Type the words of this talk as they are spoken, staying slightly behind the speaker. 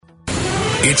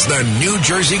It's the New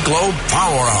Jersey Globe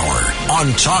Power Hour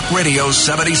on Talk Radio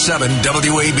 77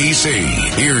 WABC.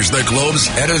 Here's the Globe's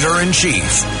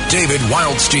editor-in-chief, David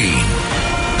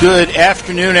Wildstein. Good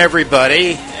afternoon,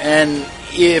 everybody. And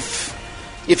if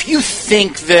you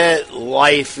think that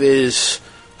life is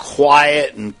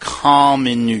quiet and calm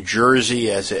in New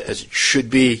Jersey as it should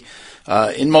be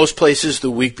in most places the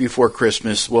week before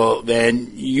Christmas, well,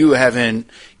 then you haven't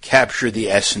captured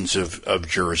the essence of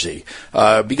Jersey.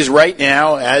 Because right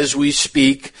now, as we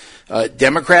speak,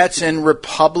 Democrats and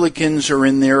Republicans are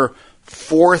in their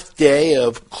fourth day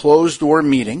of closed-door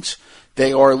meetings.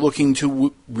 They are looking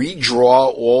to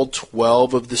redraw all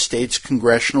 12 of the state's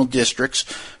congressional districts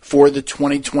for the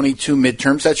 2022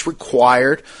 midterms. That's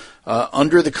required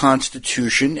under the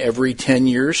Constitution. Every 10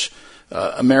 years,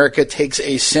 America takes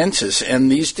a census, and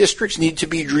these districts need to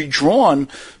be redrawn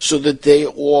so that they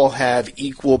all have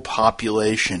equal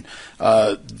population.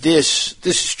 This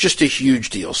is just a huge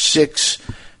deal. 6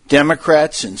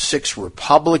 Democrats and 6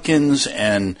 Republicans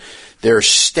and their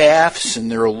staffs and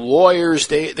their lawyers,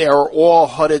 they are all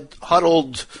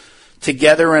huddled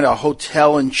together in a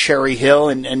hotel in Cherry Hill,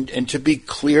 and to be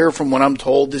clear, from what I'm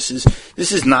told, this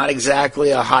is not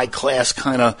exactly a high class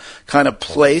kind of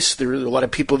place. There are a lot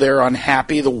of people there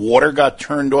unhappy. The water got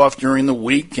turned off during the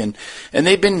week, and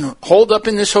they've been holed up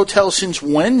in this hotel since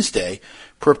Wednesday,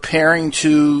 preparing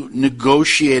to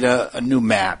negotiate a new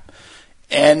map.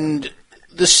 And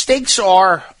the stakes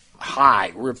are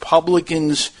high.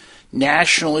 Republicans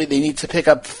nationally, they need to pick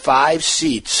up 5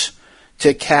 seats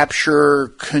to capture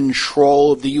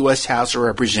control of the U.S. House of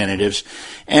Representatives.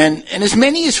 And as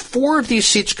many as 4 of these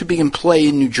seats could be in play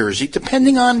in New Jersey,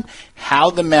 depending on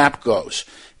how the map goes.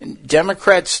 And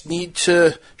Democrats need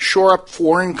to shore up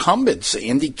 4 incumbents,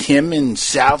 Andy Kim in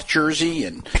South Jersey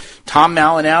and Tom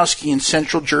Malinowski in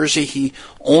Central Jersey. He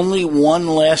only won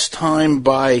last time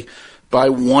by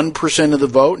 1% of the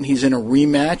vote, and he's in a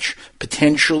rematch,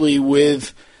 potentially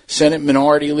with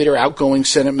outgoing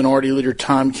Senate Minority Leader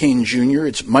Tom Kean Jr.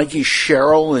 It's Mikey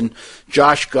Sherrill and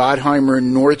Josh Gottheimer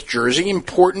in North Jersey.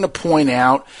 Important to point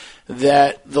out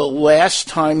that the last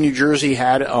time New Jersey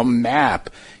had a map,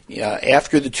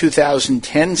 after the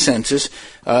 2010 census,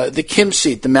 the Kim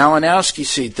seat, the Malinowski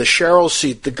seat, the Sherrill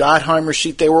seat, the Gottheimer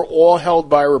seat, they were all held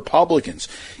by Republicans.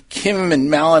 Kim and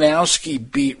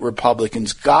Malinowski beat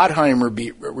Republicans. Gottheimer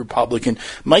beat Republican.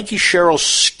 Mikey Sherrill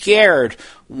scared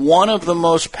one of the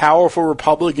most powerful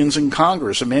Republicans in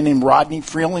Congress, a man named Rodney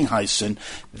Frelinghuysen,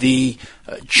 the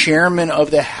chairman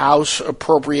of the House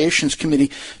Appropriations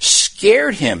Committee,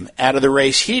 scared him out of the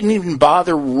race. He didn't even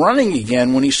bother running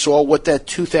again when he saw what that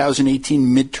 2018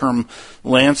 midterm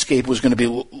landscape was going to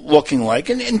be looking like.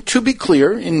 And to be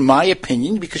clear, in my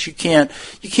opinion, because you can't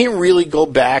really go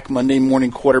back Monday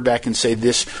morning quarterback and say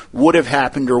this would have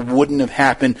happened or wouldn't have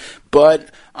happened, but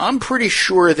I'm pretty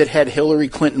sure that had Hillary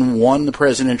Clinton won the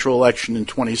presidential election in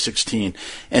 2016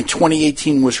 and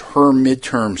 2018 was her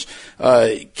midterms,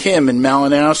 Kim and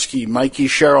Malinowski, Mikey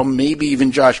Sherrill, maybe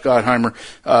even Josh Gottheimer,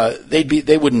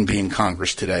 they wouldn't be in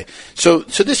Congress today. So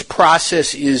this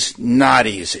process is not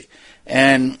easy.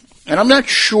 And I'm not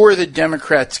sure that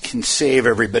Democrats can save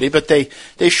everybody, but they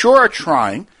sure are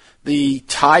trying. The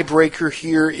tiebreaker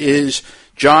here is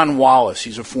John Wallace.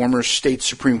 He's a former state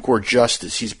Supreme Court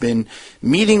justice. He's been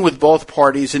meeting with both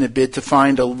parties in a bid to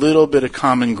find a little bit of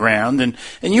common ground. And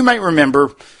you might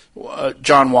remember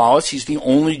John Wallace. He's the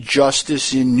only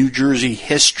justice in New Jersey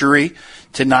history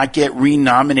to not get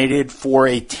renominated for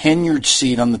a tenured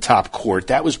seat on the top court.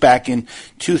 That was back in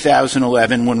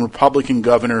 2011 when Republican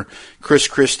Governor Chris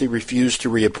Christie refused to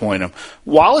reappoint him.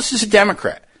 Wallace is a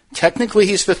Democrat. Technically,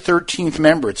 he's the 13th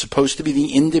member. It's supposed to be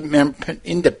the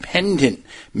independent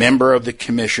member of the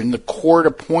commission, the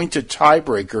court-appointed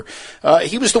tiebreaker.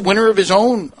 He was the winner of his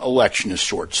own election of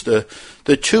sorts. The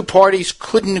 2 parties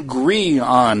couldn't agree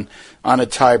on a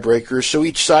tiebreaker, so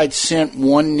each side sent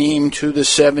one name to the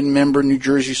 7-member New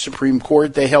Jersey Supreme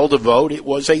Court. They held a vote. It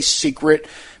was a secret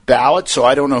ballot, so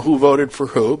I don't know who voted for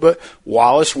who, but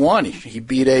Wallace won. He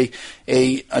beat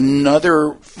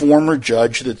another former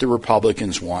judge that the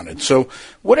Republicans wanted. So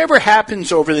whatever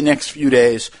happens over the next few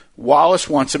days, Wallace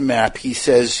wants a map. He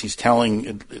says he's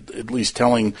telling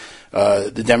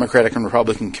the Democratic and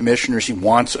Republican commissioners he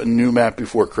wants a new map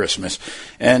before Christmas.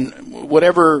 And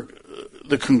whatever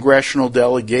the congressional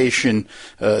delegation,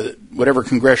 whatever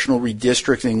congressional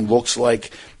redistricting looks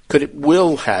like, it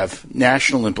will have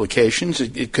national implications.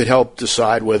 It could help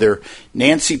decide whether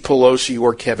Nancy Pelosi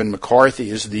or Kevin McCarthy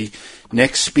is the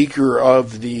next Speaker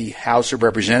of the House of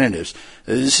Representatives.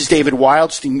 This is David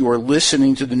Wildstein. You are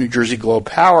listening to the New Jersey Globe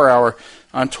Power Hour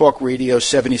on Talk Radio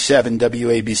 77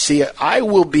 WABC. I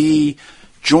will be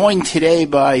joined today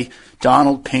by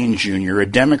Donald Payne Jr., a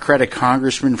Democratic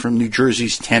congressman from New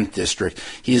Jersey's 10th District.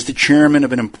 He is the chairman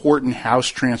of an important House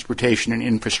Transportation and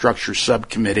Infrastructure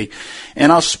Subcommittee.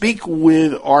 And I'll speak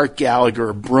with Art Gallagher,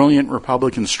 a brilliant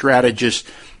Republican strategist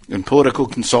and political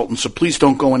consultant, so please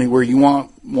don't go anywhere. You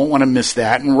won't want to miss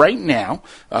that. And right now,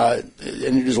 and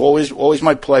it is always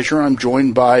my pleasure, I'm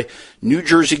joined by New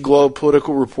Jersey Globe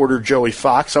political reporter Joey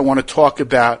Fox. I want to talk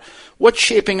about what's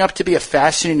shaping up to be a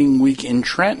fascinating week in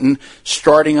Trenton,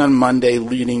 starting on Monday,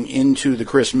 leading into the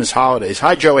Christmas holidays.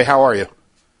 Hi, Joey. How are you?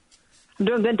 I'm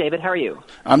doing good, David. How are you?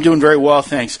 I'm doing very well,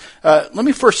 thanks. Let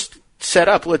me first set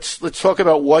up. Let's talk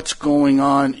about what's going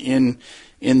on in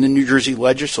the New Jersey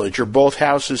legislature. Both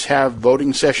houses have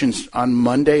voting sessions on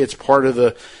Monday. It's part of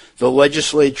the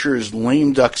legislature's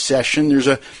lame duck session. There's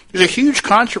a huge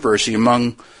controversy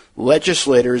among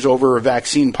legislators over a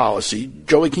vaccine policy.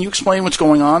 Joey, can you explain what's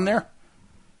going on there?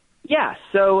 Yeah,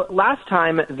 so last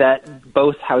time that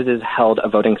both houses held a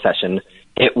voting session,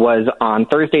 it was on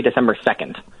Thursday, December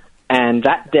 2nd. And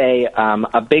that day,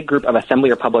 a big group of Assembly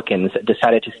Republicans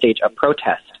decided to stage a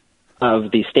protest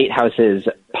of the State House's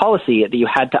policy that you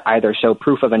had to either show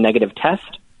proof of a negative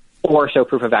test or show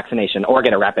proof of vaccination or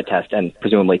get a rapid test and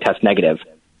presumably test negative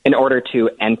in order to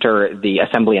enter the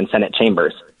Assembly and Senate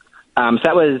chambers. So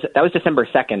that was December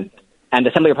 2nd, and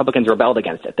Assembly Republicans rebelled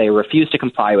against it. They refused to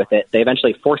comply with it. They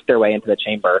eventually forced their way into the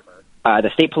chamber. The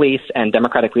state police and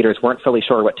Democratic leaders weren't fully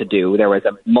sure what to do. There was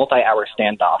a multi-hour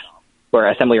standoff where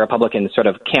Assembly Republicans sort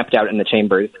of camped out in the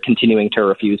chambers, continuing to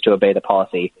refuse to obey the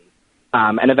policy.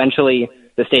 And eventually,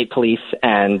 the state police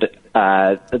and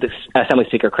the Assembly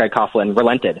Speaker Craig Coughlin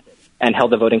relented and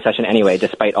held the voting session anyway,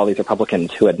 despite all these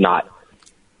Republicans who had not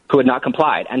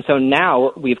complied. And so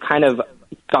now we've kind of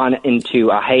gone into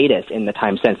a hiatus in the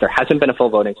time since. There hasn't been a full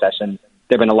voting session.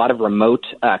 There have been a lot of remote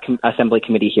Assembly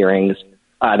committee hearings.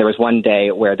 There was one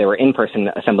day where there were in-person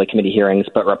Assembly committee hearings,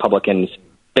 but Republicans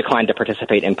declined to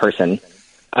participate in person.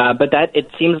 But it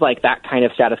seems like that kind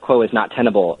of status quo is not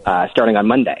tenable starting on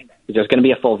Monday. There's going to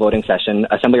be a full voting session.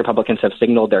 Assembly Republicans have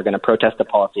signaled they're going to protest the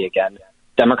policy again.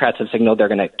 Democrats have signaled they're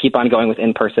going to keep on going with an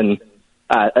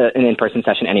in-person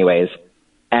session anyways.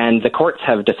 And the courts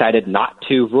have decided not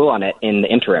to rule on it in the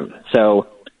interim. So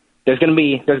there's going to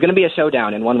be a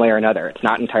showdown in one way or another. It's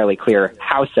not entirely clear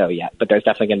how so yet, but there's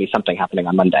definitely going to be something happening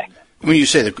on Monday. When you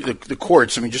say the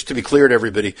courts, I mean, just to be clear to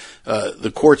everybody,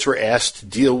 the courts were asked to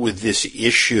deal with this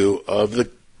issue of the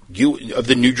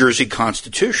New Jersey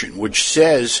Constitution, which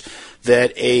says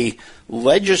that a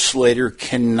legislator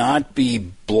cannot be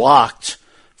blocked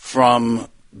from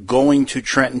going to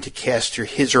Trenton to cast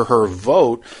his or her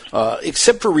vote,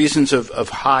 except for reasons of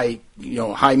high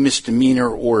misdemeanor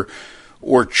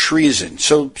or treason.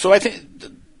 So I think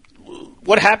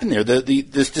what happened there?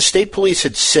 The state police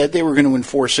had said they were going to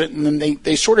enforce it, and then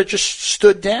they sort of just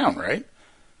stood down, right?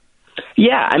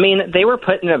 Yeah, I mean, they were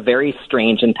put in a very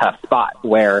strange and tough spot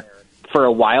where for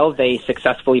a while they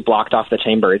successfully blocked off the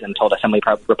chambers and told Assembly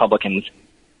Republicans,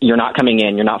 you're not coming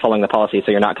in, you're not following the policy,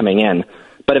 so you're not coming in.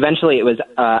 But eventually it was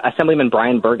Assemblyman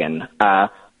Brian Bergen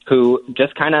who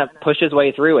just kind of pushed his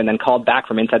way through and then called back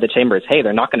from inside the chambers, hey,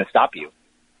 they're not going to stop you.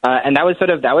 And that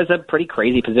was a pretty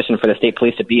crazy position for the state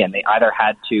police to be in. They either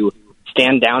had to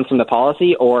stand down from the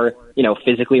policy or,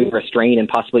 physically restrain and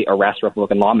possibly arrest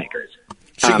Republican lawmakers.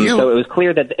 So it was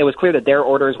clear that their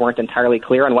orders weren't entirely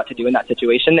clear on what to do in that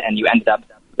situation, and you ended up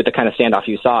with the kind of standoff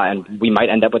you saw, and we might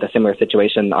end up with a similar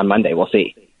situation on Monday. We'll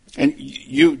see. And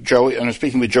you, Joey, and I'm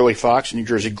speaking with Joey Fox, New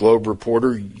Jersey Globe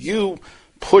reporter, you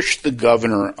pushed the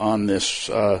governor on this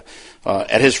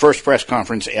at his first press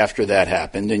conference after that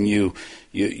happened, and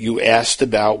you asked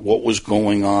about what was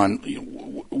going on.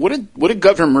 What did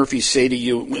Governor Murphy say to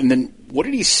you, and then what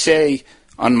did he say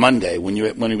on Monday when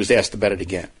he was asked about it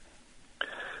again?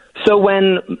 So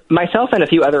when myself and a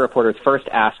few other reporters first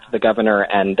asked the governor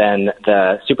and then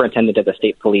the superintendent of the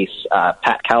state police,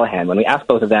 Pat Callahan, when we asked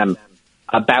both of them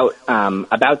about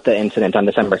the incident on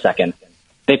December 2nd,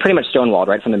 they pretty much stonewalled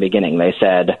right from the beginning. They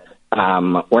said,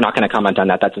 we're not going to comment on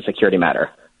that. That's a security matter.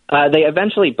 They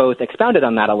eventually both expounded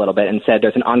on that a little bit and said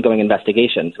there's an ongoing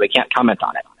investigation, so we can't comment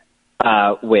on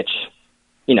it, which,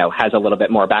 has a little bit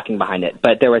more backing behind it.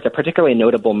 But there was a particularly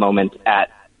notable moment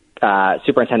at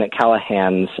Superintendent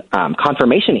Callahan's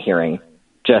confirmation hearing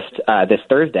just this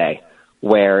Thursday,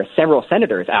 where several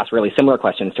senators asked really similar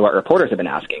questions to what reporters have been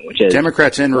asking, which is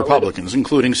Democrats and Republicans,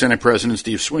 including Senate President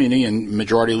Steve Sweeney and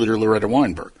Majority Leader Loretta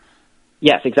Weinberg.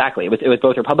 Yes, exactly. It was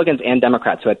both Republicans and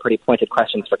Democrats who had pretty pointed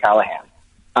questions for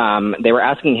Callahan. They were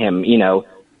asking him,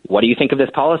 what do you think of this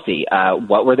policy?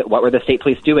 What were the state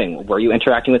police doing? Were you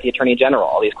interacting with the Attorney General?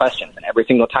 All these questions, and every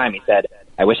single time he said,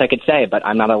 I wish I could say, but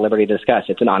I'm not at liberty to discuss.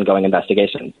 It's an ongoing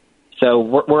investigation. So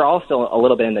we're all still a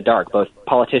little bit in the dark, both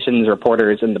politicians,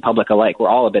 reporters, and the public alike. We're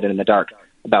all a bit in the dark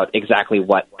about exactly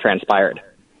what transpired.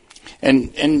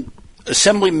 And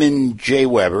Assemblyman Jay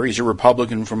Weber, he's a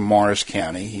Republican from Morris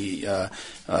County. He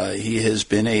has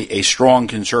been a strong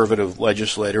conservative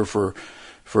legislator for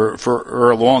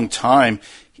a long time.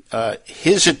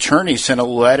 His attorney sent a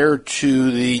letter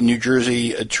to the New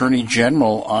Jersey Attorney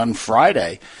General on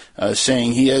Friday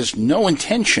saying he has no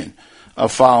intention of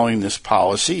following this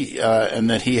policy and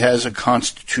that he has a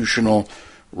constitutional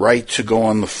right to go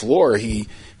on the floor. He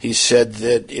said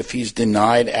that if he's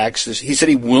denied access, he said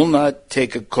he will not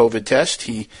take a COVID test.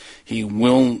 He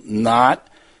will not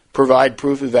provide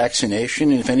proof of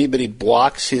vaccination. And if anybody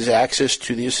blocks his access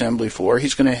to the assembly floor,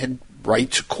 he's going to head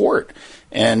right to court.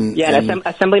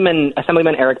 Assemblyman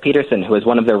Eric Peterson, who is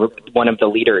one of the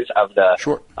leaders of the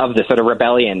sort of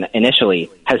rebellion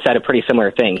initially, has said a pretty similar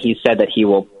thing. He said that he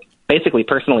will basically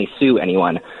personally sue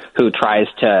anyone who tries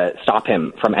to stop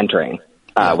him from entering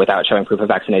without showing proof of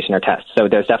vaccination or test. So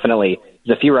there's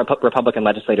a few Republican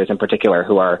legislators in particular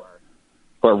who are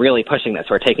really pushing this,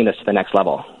 who are taking this to the next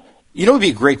level. You know, it would be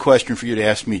a great question for you to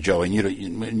ask me, Joe, and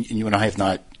you and I have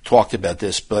not talked about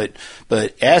this, but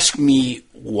ask me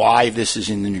why this is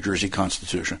in the New Jersey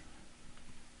Constitution.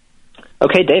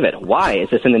 Okay, David, why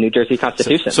is this in the New Jersey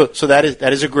Constitution? So that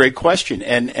is a great question,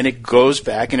 and it goes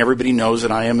back, and everybody knows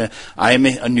that I am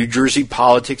a New Jersey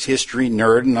politics history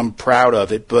nerd, and I'm proud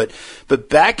of it. But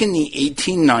back in the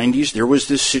 1890s, there was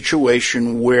this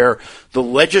situation where the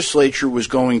legislature was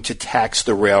going to tax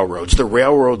the railroads. The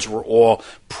railroads were all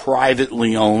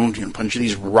privately owned, a bunch of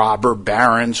these robber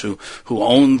barons who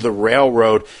owned the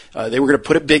railroad. They were going to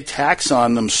put a big tax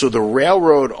on them, so the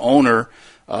railroad owner.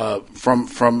 From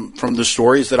the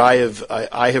stories that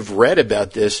I have read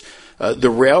about this, the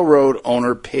railroad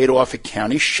owner paid off a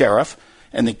county sheriff,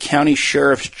 and the county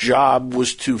sheriff's job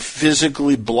was to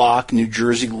physically block New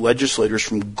Jersey legislators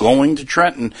from going to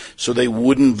Trenton so they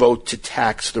wouldn't vote to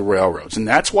tax the railroads. And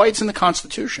that's why it's in the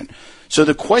Constitution. So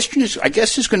the question is, I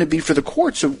guess, is going to be for the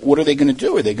courts of what are they going to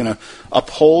do? Are they going to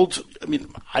uphold? I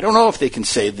mean, I don't know if they can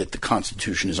say that the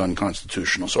Constitution is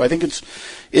unconstitutional. So I think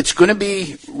it's going to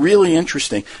be really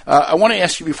interesting. I want to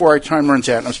ask you before our time runs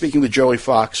out, and I'm speaking with Joey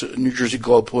Fox, a New Jersey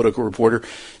Globe political reporter.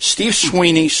 Steve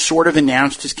Sweeney sort of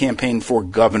announced his campaign for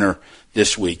governor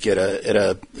this week at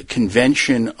a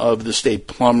convention of the State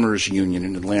Plumbers Union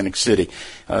in Atlantic City.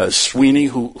 Sweeney,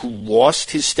 who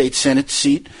lost his state Senate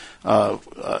seat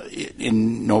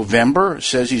in November,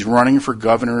 says he's running for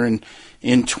governor in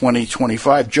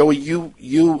 2025. Joey,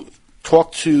 you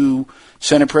talked to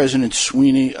Senate President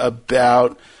Sweeney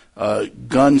about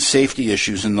gun safety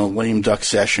issues in the lame duck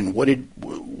session.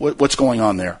 What's going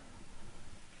on there?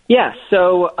 Yeah,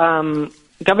 so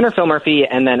Governor Phil Murphy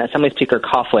and then Assembly Speaker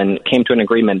Coughlin came to an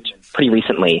agreement pretty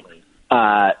recently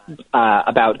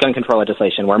about gun control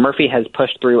legislation, where Murphy has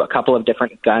pushed through a couple of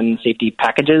different gun safety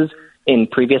packages in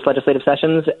previous legislative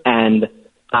sessions, and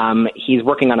he's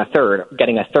working on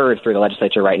getting a third through the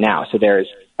legislature right now. So there's,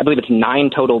 I believe it's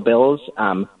 9 total bills,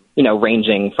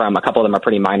 ranging from, a couple of them are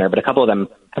pretty minor, but a couple of them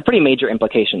have pretty major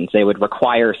implications. They would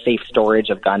require safe storage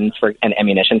of guns and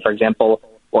ammunition, for example,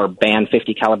 or ban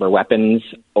 50 caliber weapons,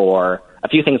 or a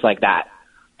few things like that.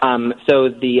 So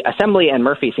the Assembly and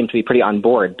Murphy seem to be pretty on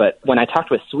board, but when I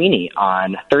talked with Sweeney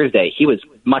on Thursday, he was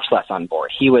much less on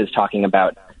board. He was talking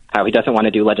about how he doesn't want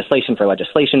to do legislation for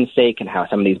legislation's sake, and how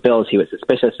some of these bills he was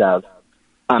suspicious of.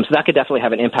 So that could definitely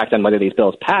have an impact on whether these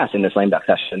bills pass in this lame duck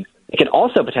session. It could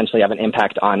also potentially have an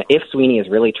impact on if Sweeney is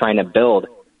really trying to build,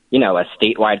 a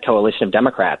statewide coalition of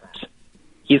Democrats.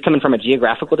 He's coming from a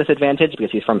geographical disadvantage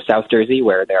because he's from South Jersey,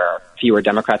 where there are fewer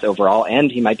Democrats overall,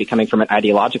 and he might be coming from an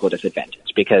ideological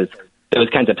disadvantage because those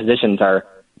kinds of positions are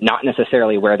not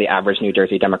necessarily where the average New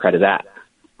Jersey Democrat is at.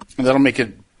 And that'll make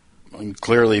it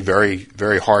clearly very,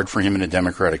 very hard for him in a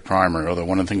Democratic primary, although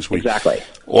one of the things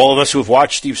all of us who have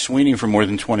watched Steve Sweeney for more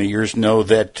than 20 years know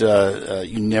that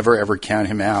you never, ever count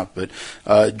him out. But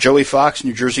Joey Fox,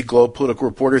 New Jersey Globe political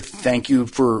reporter, thank you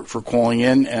for calling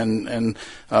in, and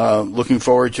looking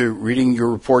forward to reading your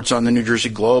reports on the New Jersey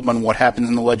Globe on what happens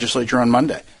in the legislature on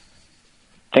Monday.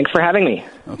 Thanks for having me.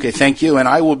 Okay, thank you. And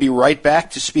I will be right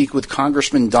back to speak with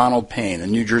Congressman Donald Payne, a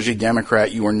New Jersey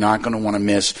Democrat. You are not going to want to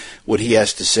miss what he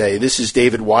has to say. This is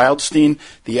David Wildstein,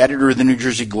 the editor of the New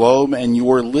Jersey Globe, and you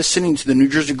are listening to the New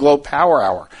Jersey Globe Power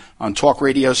Hour on Talk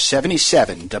Radio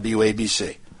 77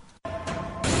 WABC.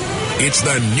 It's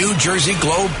the New Jersey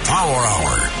Globe Power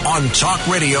Hour on Talk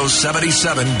Radio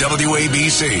 77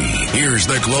 WABC. Here's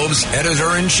the Globe's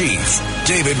editor-in-chief,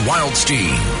 David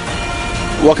Wildstein.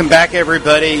 Welcome back,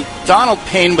 everybody. Donald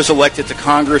Payne was elected to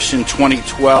Congress in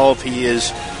 2012. He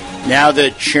is now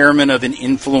the chairman of an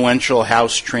influential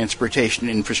House Transportation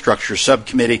and Infrastructure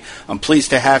Subcommittee. I'm pleased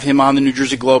to have him on the New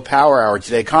Jersey Globe Power Hour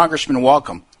today. Congressman,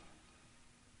 welcome.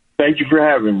 Thank you for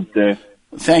having me, Dave.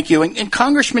 Thank you. And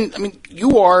Congressman, I mean,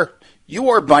 you are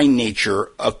by nature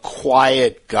a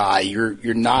quiet guy.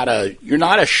 You're not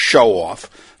a show off,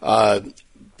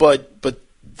 but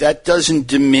that doesn't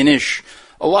diminish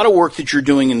a lot of work that you're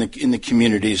doing in the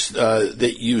communities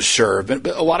that you serve. But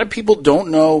a lot of people don't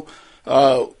know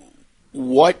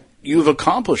what you've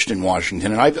accomplished in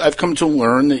Washington, and I've come to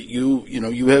learn that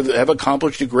you have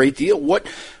accomplished a great deal. What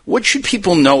should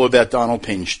people know about Donald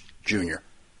Payne Jr.?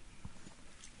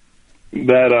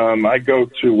 That I go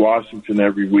to Washington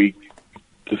every week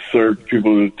to serve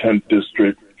people in the 10th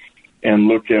District and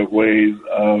look at ways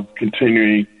of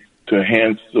continuing to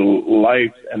enhance the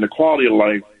life and the quality of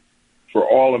life for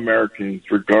all Americans,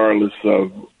 regardless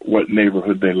of what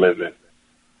neighborhood they live in.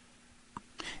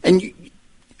 And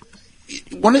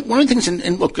one of the things,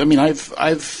 and look, I mean, I've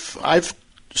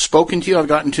spoken to you, I've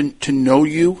gotten to know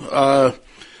you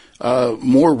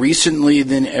more recently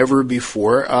than ever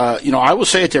before. I will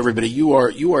say it to everybody: you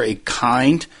are a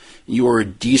kind, you are a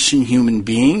decent human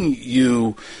being.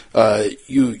 You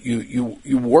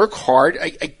work hard.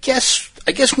 I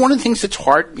guess one of the things that's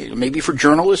hard, maybe for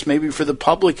journalists, maybe for the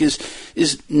public, is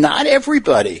not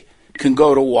everybody can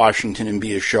go to Washington and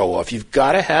be a show off. You've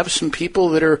got to have some people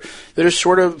that are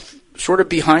sort of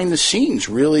behind the scenes,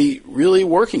 really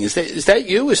working. Is that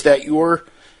you? Is that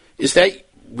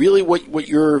really what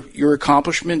your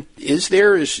accomplishment is?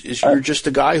 There is you're just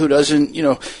a guy who doesn't,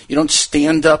 you don't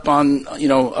stand up on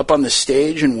the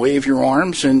stage and wave your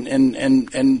arms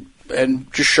and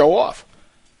just show off.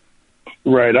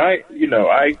 Right. I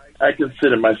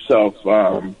consider myself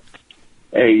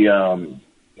a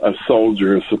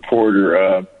soldier, a supporter,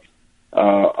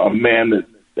 a man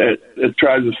that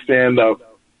tries to stand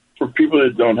up for people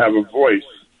that don't have a voice.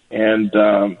 And,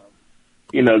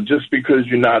 just because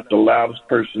you're not the loudest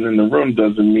person in the room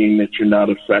doesn't mean that you're not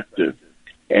effective.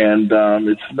 And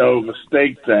it's no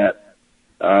mistake that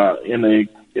in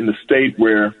a state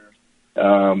where,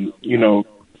 the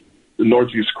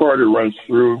Northeast Corridor runs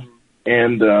through,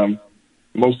 and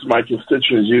most of my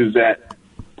constituents use that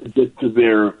to get to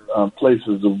their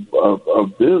places of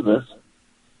business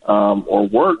or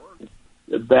work,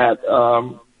 that,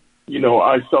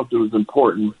 I felt it was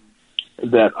important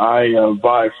that I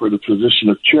vie for the position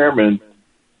of chairman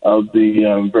of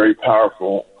the very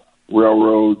powerful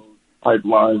Railroad,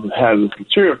 Pipelines, and Hazardous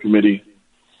Material Committee,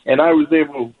 and I was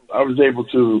able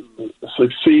to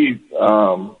succeed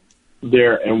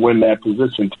there and win that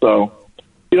position. So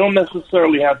you don't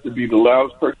necessarily have to be the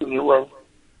loudest person in the room;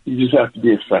 you just have to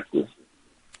be effective.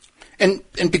 And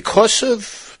because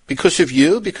of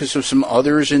you, because of some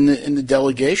others in the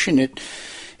delegation,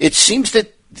 it seems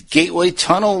that the Gateway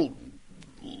Tunnel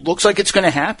looks like it's going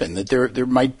to happen, that there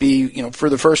might be, for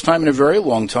the first time in a very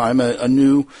long time, a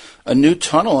new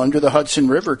tunnel under the Hudson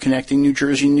River connecting New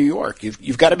Jersey and New York.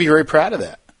 You've got to be very proud of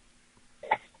that.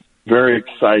 Very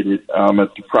excited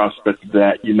at the prospect of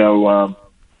that.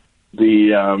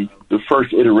 The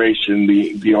first iteration,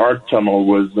 the ARC tunnel,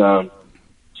 was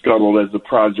scuttled as a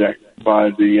project by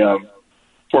the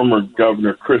former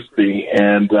Governor Christie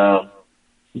and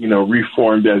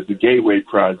reformed as the Gateway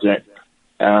project.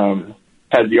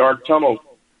 Had the ARC tunnel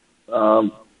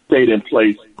stayed in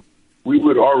place, we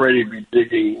would already be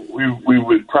digging. We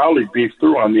would probably be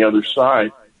through on the other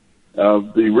side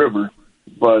of the river,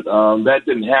 but that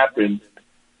didn't happen.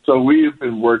 So we have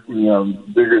been working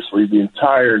vigorously, the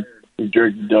entire New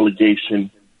Jersey delegation,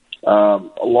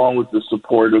 along with the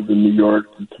support of the New York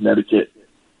and Connecticut,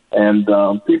 and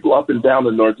people up and down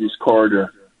the Northeast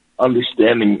Corridor,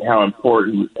 understanding how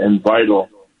important and vital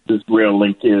this rail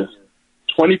link is.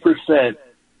 20%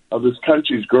 of this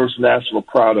country's gross national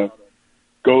product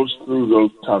goes through those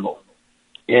tunnels.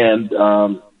 And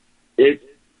it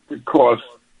could cost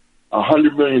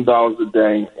 $100 million a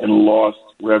day in lost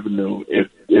revenue if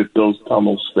those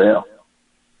tunnels fail.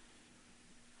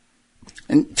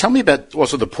 And tell me about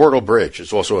also the Portal Bridge.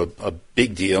 It's also a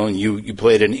big deal, and you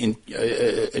played an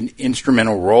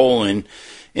instrumental role in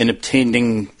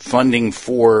obtaining funding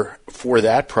for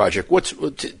that project. What's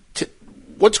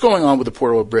going on with the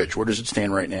Portal Bridge? Where does it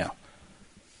stand right now?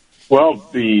 Well,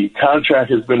 the contract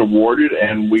has been awarded,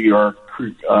 and we are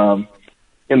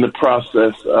in the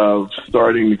process of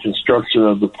starting the construction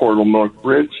of the Portal North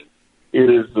Bridge. It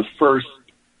is the first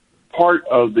part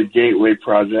of the Gateway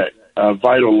project, a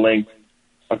vital link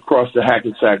across the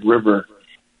Hackensack River.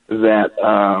 That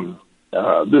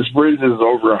this bridge is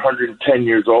over 110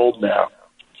 years old now,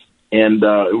 And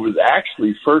it was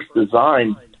actually first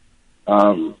designed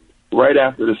right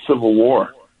after the Civil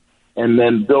War, and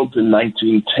then built in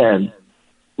 1910.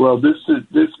 Well, this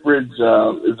bridge is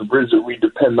a bridge that we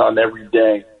depend on every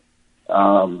day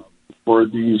for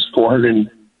these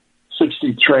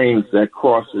 460 trains that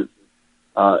cross it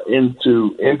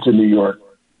into New York.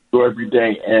 So every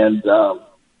day, and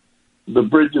the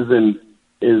bridge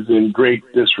is in great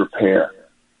disrepair.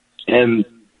 And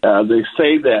they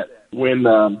say that when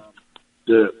the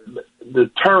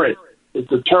turret,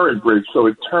 it's a turret bridge, so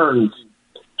it turns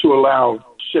to allow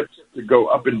ships to go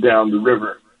up and down the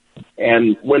river.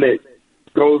 And when it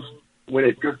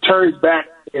turns back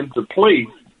into place,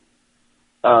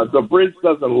 the bridge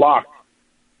doesn't lock.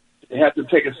 They have to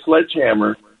take a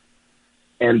sledgehammer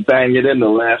and bang it in the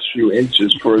last few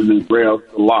inches for the rails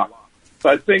to lock. So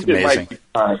I think it might be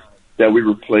time that we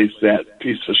replace that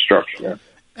piece of structure.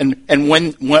 And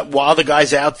when while the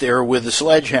guy's out there with a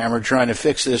sledgehammer trying to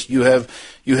fix this, you have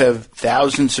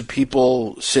thousands of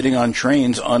people sitting on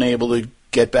trains unable to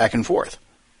get back and forth.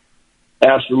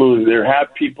 Absolutely, there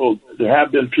have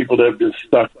been people that have been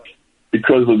stuck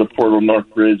because of the Portal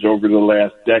North Bridge over the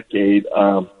last decade,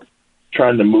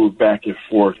 trying to move back and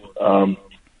forth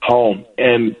home.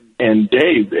 And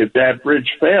Dave, if that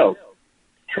bridge fails,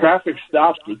 traffic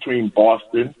stops between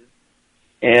Boston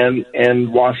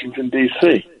and Washington,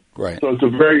 D.C. Right. So it's a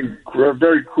very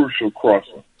crucial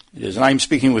crossing. It is. And I'm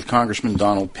speaking with Congressman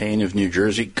Donald Payne of New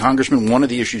Jersey. Congressman, one of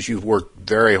the issues you've worked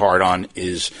very hard on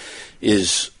is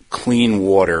clean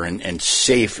water and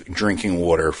safe drinking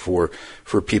water for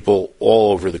people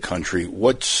all over the country.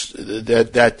 What's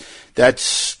that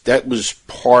was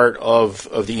part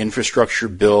of the infrastructure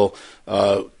bill.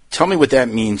 Tell me what that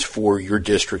means for your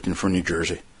district and for New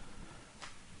Jersey.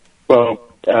 Well,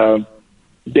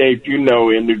 Dave, you know,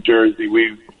 in New Jersey,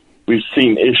 we've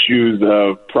seen issues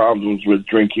of problems with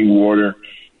drinking water.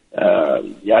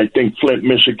 I think Flint,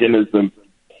 Michigan is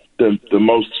the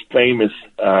most famous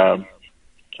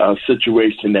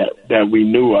situation that we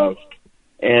knew of.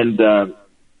 And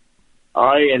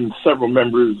I and several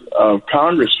members of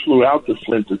Congress flew out to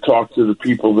Flint to talk to the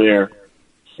people there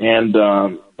and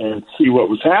see what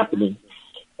was happening.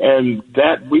 And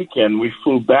that weekend, we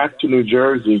flew back to New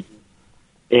Jersey,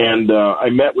 and I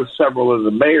met with several of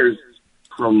the mayors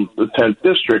from the 10th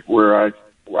District where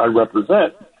I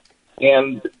represent.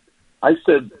 And I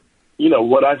said, you know,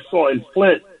 what I saw in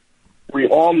Flint, we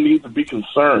all need to be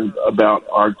concerned about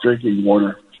our drinking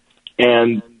water.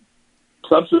 And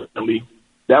subsequently,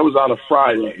 that was on a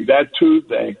Friday. That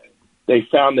Tuesday, they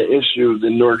found the issues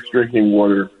in Newark's drinking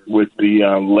water with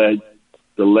the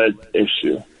lead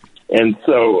issue. And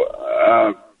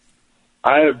so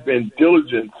I have been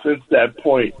diligent since that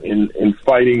point in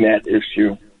fighting that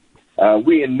issue.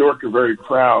 We in Newark are very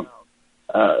proud.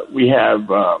 We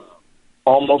have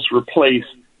almost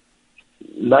replaced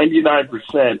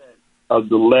 99% of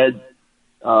the lead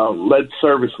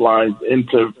service lines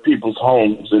into people's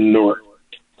homes in Newark.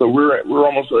 So we're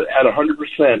almost at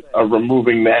 100% of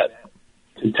removing that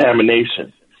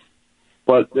contamination.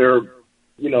 But there are,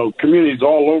 you know, communities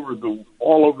all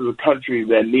over the country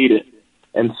that need it.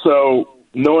 And so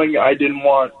knowing I didn't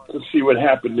want to see what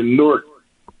happened in Newark,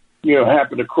 you know,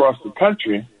 happen across the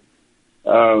country,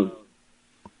 I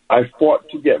fought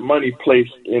to get money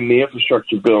placed in the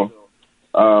infrastructure bill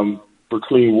for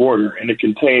clean water, and it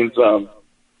contains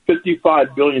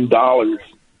 $55 billion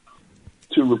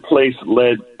to replace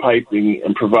lead piping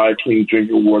and provide clean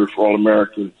drinking water for all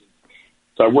Americans.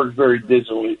 So I worked very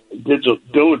diligently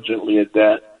at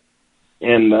that,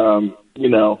 and you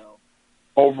know,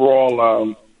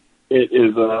 overall, it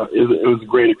was a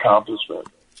great accomplishment.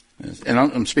 And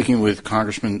I'm speaking with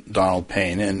Congressman Donald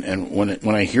Payne, and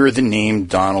when I hear the name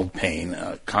Donald Payne,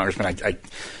 Congressman,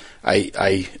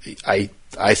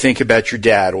 I think about your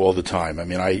dad all the time. I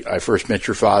mean, I first met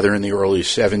your father in the early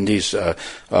 70s.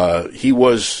 He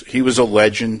was a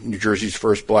legend, New Jersey's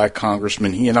first black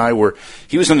congressman. He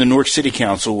was on the Newark City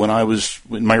Council when I was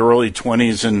in my early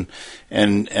 20s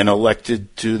and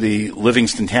elected to the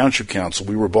Livingston Township Council.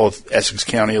 We were both Essex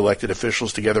County elected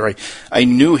officials together. I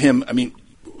knew him. I mean,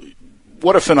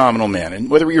 what a phenomenal man.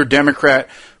 And whether you're a Democrat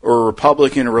or a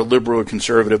Republican or a liberal or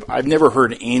conservative, I've never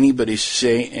heard anybody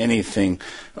say anything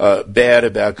bad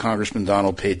about Congressman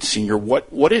Donald Payne Sr.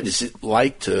 What is it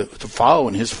like to follow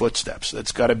in his footsteps?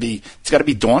 It's got to be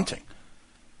daunting.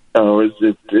 Oh,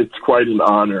 it's quite an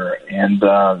honor. And,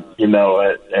 you know,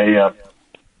 a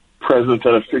presence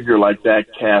and a figure like that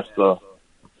casts a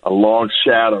long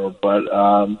shadow.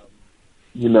 But,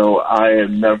 you know, I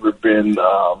have never been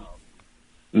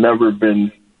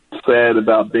sad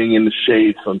about being in the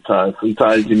shade sometimes.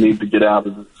 Sometimes you need to get out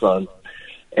of the sun.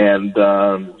 And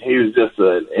he was just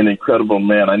an incredible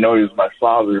man. I know he was my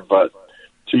father, but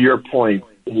to your point,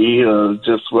 he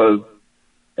just was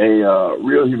a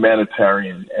real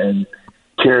humanitarian and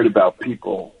cared about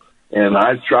people. And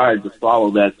I tried to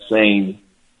follow that same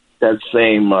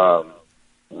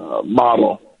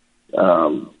model.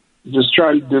 Just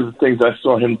trying to do the things I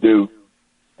saw him do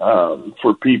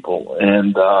for people.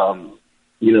 And,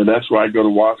 that's why I go to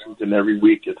Washington every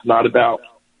week. It's not about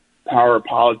power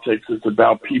politics. It's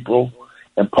about people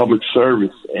and public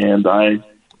service. And I,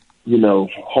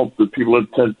 hope the people of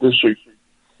the 10th District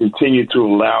continue to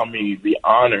allow me the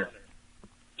honor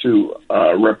to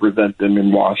represent them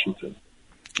in Washington.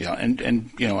 Yeah,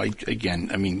 and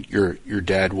your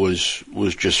dad was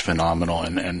just phenomenal,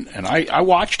 and I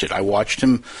watched it. I watched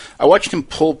him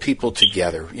pull people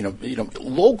together.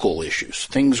 Local issues,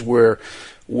 things where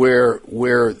there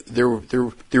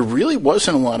really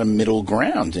wasn't a lot of middle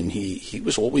ground, and he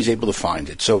was always able to find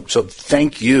it. So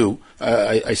thank you.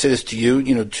 I say this to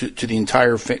you, to the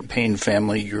entire Payne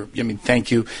family.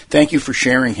 Thank you for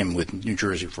sharing him with New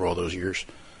Jersey for all those years.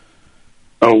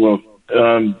 Oh well.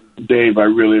 Dave, I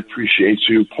really appreciate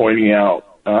you pointing out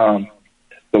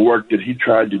the work that he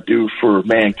tried to do for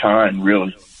mankind,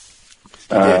 really.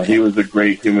 He was a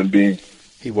great human being.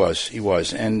 He was.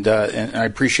 And I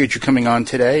appreciate you coming on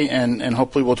today, and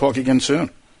hopefully we'll talk again soon.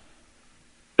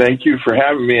 Thank you for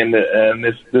having me, and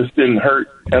this didn't hurt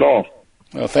at all.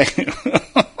 Well, thank you.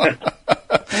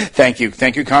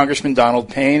 Thank you, Congressman Donald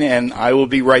Payne, and I will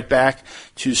be right back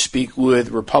to speak with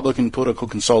Republican political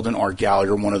consultant Art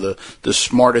Gallagher, one of the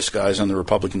smartest guys on the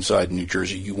Republican side in New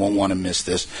Jersey. You won't want to miss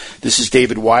this. This is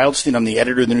David Wildstein. I'm the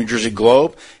editor of the New Jersey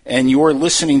Globe, and you're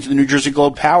listening to the New Jersey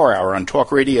Globe Power Hour on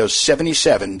Talk Radio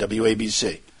 77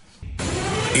 WABC.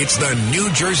 It's the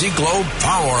New Jersey Globe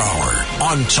Power Hour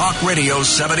on Talk Radio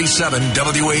 77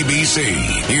 WABC.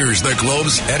 Here's the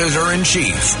Globe's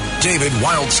editor-in-chief, David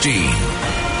Wildstein.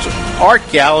 So Art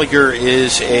Gallagher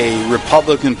is a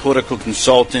Republican political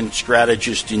consultant,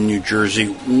 strategist in New Jersey,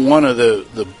 one of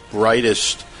the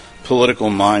brightest political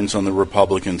minds on the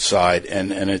Republican side,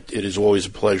 and it is always a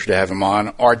pleasure to have him on.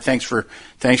 Art, thanks for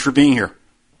being here.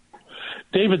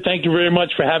 David, thank you very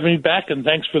much for having me back, and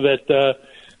thanks for that.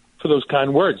 For those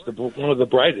kind words, one of the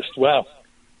brightest. Wow.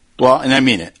 Well, and I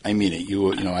mean it. I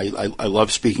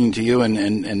love speaking to you,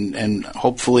 and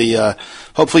hopefully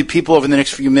people over the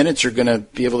next few minutes are going to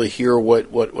be able to hear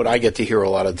what I get to hear a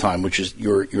lot of the time, which is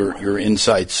your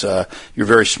insights, your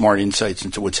very smart insights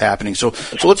into what's happening. So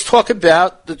let's talk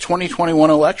about the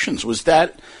 2021 elections. Was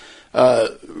that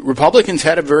Republicans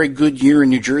had a very good year in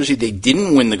New Jersey? They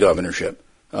didn't win the governorship.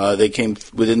 They came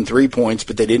within 3 points,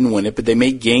 but they didn't win it. But they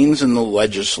made gains in the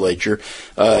legislature.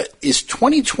 Is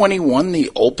 2021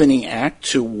 the opening act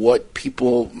to what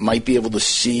people might be able to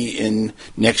see in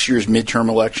next year's midterm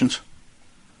elections?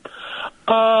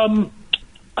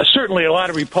 Certainly, a lot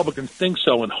of Republicans think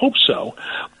so and hope so.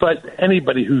 But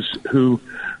anybody who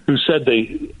said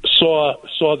they saw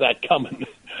that coming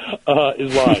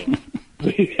is lying.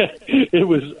 It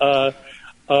was.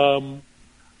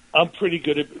 I'm pretty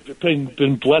good at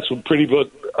been blessed with pretty good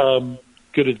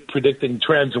at predicting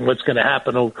trends and what's going to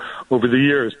happen over the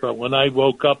years. But when I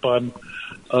woke up on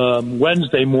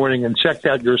Wednesday morning and checked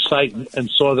out your site and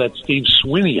saw that Steve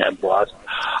Sweeney had lost,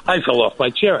 I fell off my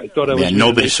chair. I thought I was.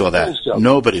 Nobody saw that.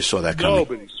 Nobody saw that coming.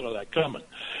 Nobody saw that coming.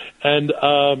 And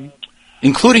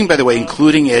including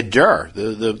Ed Durr,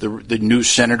 the new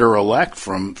senator-elect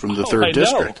from the 3rd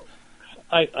District.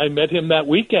 I met him that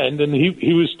weekend, and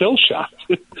he was still shocked.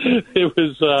 It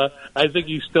was, I think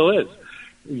he still is.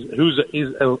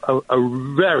 He's a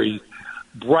very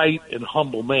bright and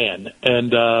humble man,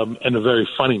 and a very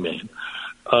funny man.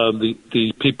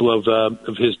 The people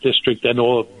of his district and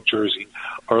all of New Jersey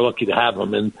are lucky to have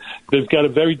him, and they've got a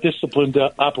very disciplined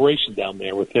operation down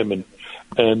there with him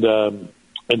and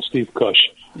Steve Cush.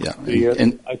 Yeah,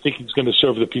 I think he's going to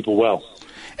serve the people well.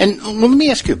 And let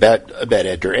me ask you about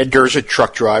Ed Durr. Ed Durr's a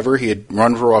truck driver. He had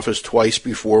run for office twice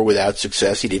before without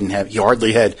success. He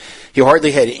hardly had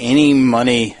any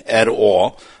money at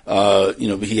all.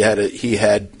 He had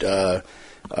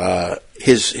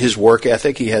his work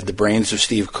ethic. He had the brains of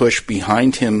Steve Cush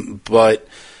behind him. But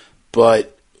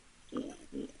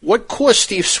what caused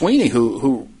Steve Sweeney,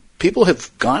 who people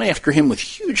have gone after him with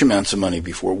huge amounts of money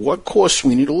before, what caused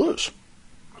Sweeney to lose?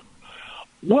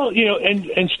 Well,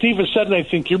 and Steve has said, and I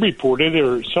think you reported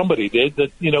or somebody did,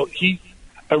 that,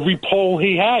 every poll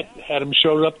he had him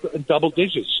showed up in double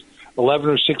digits, 11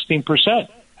 or 16%.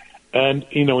 And,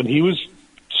 and he was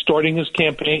starting his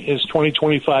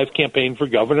 2025 campaign for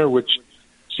governor, which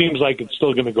seems like it's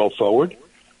still going to go forward.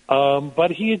 But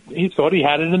he thought he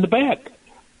had it in the bag.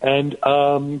 And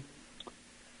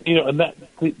and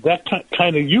that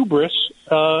kind of hubris,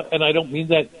 and I don't mean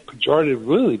that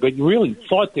pejoratively, but you really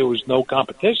thought there was no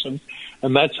competition,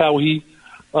 and that's how he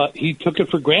took it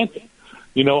for granted.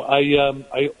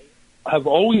 I have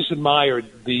always admired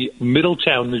the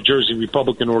Middletown, New Jersey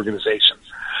Republican organization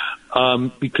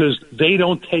because they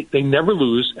never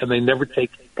lose, and they never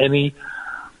take any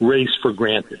race for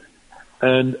granted.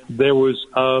 And there was,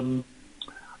 the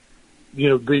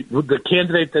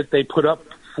candidate that they put up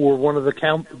for one of the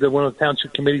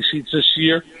township committee seats this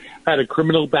year had a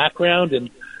criminal background, and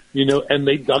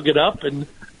they dug it up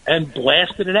and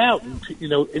blasted it out. And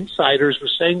insiders were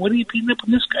saying, "What are you beating up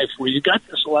on this guy for? You got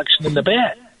this election in the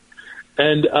bag."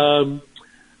 And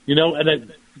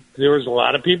there was a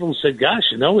lot of people who said,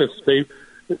 "Gosh, if they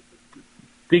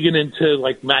digging into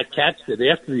like Matt Katz did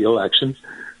after the election,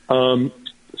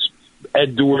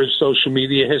 Ed Doer's social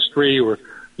media history, or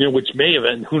which may have,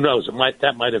 and who knows,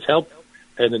 that might have helped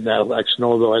Ed in that election.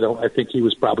 Although I think he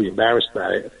was probably embarrassed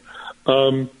by it.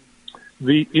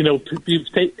 You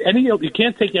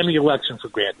can't take any election for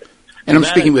granted. And I'm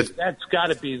speaking with that's got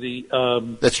to be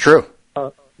the that's true.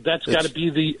 That's got to be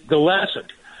the lesson.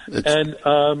 And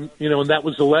and that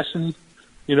was the lesson.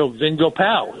 Vin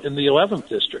Gopal in the 11th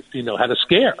district, had a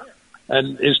scare,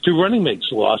 and his two running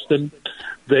mates lost, and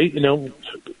they, Vin,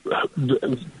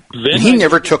 he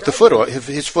never took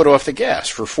his foot off the gas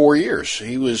for 4 years.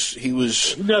 He was he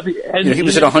was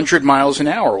at 100 miles an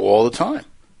hour all the time.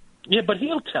 Yeah, but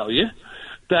he'll tell you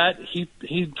that he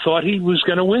thought he was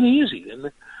going to win easy,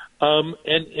 and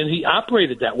he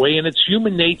operated that way, and it's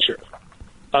human nature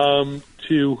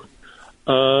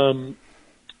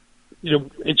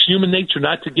it's human nature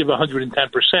not to give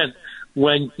 110%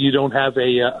 when you don't have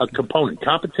a component.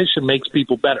 Competition makes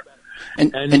people better.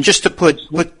 And just to put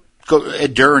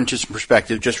Ed Durr into some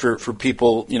perspective, just for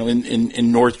people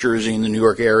in North Jersey and the New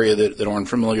York area that aren't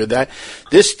familiar with that,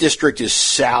 this district is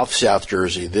South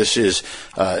Jersey. This is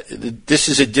a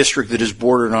district that is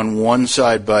bordered on one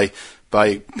side by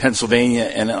Pennsylvania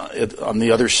and on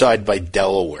the other side by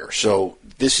Delaware. So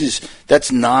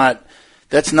that's not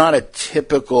a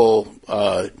typical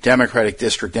Democratic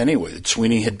district anyway that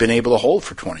Sweeney had been able to hold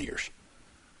for 20 years.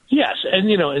 Yes, and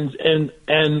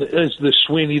as the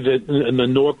Sweeney and the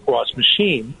Norcross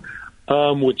machine,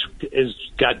 which has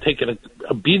got taken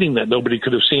a beating that nobody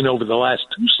could have seen over the last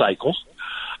two cycles.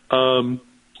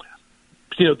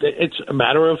 It's a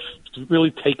matter of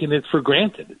really taking it for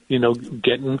granted.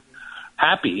 Getting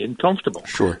happy and comfortable.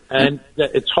 Sure, and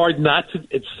it's hard not to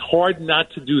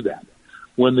do that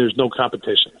when there's no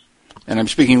competition. And I'm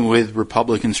speaking with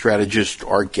Republican strategist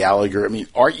Art Gallagher. I mean,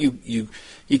 Art, you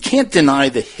can't deny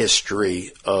the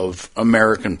history of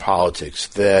American politics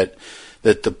that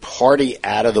the party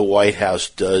out of the White House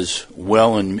does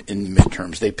well in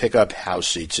midterms. They pick up House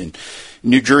seats in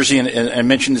New Jersey, and I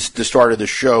mentioned this at the start of the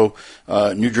show.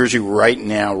 New Jersey right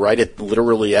now,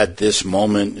 literally at this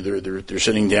moment, they're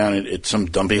sitting down at some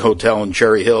dumpy hotel in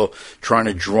Cherry Hill trying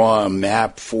to draw a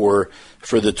map for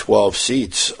the 12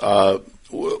 seats.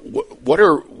 What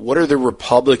are the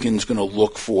Republicans going to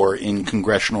look for in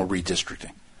congressional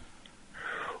redistricting?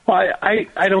 Well,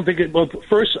 I don't think it. Well,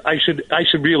 first, I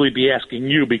should really be asking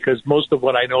you, because most of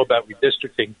what I know about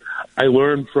redistricting I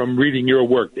learned from reading your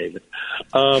work, David.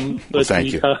 Well,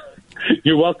 thank you.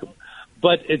 You're welcome.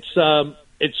 But it's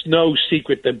no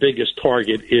secret the biggest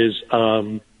target is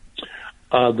the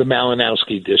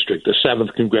Malinowski district, the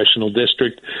 7th congressional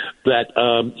district, that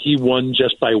he won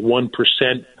just by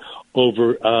 1%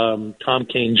 over Tom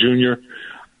Kean Jr.,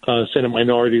 Senate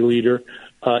Minority Leader,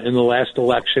 in the last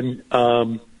election,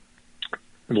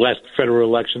 the last federal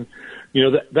election.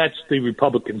 That's the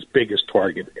Republicans' biggest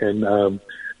target, and I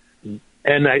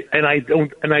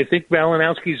think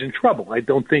Malinowski's in trouble. I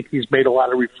don't think he's made a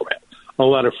lot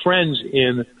of friends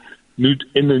in the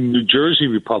New Jersey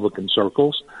Republican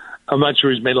circles. I'm not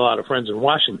sure he's made a lot of friends in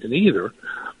Washington either.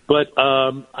 But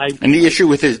and the issue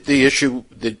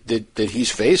that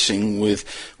he's facing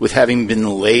with having been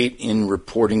late in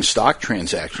reporting stock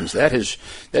transactions, that has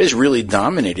really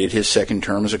dominated his second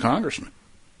term as a congressman.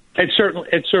 It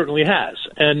certainly has,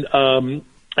 and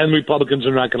Republicans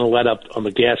are not going to let up on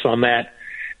the gas on that.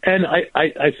 And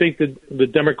I think that the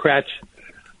Democrats'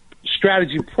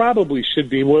 strategy probably should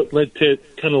be to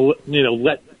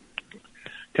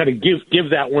give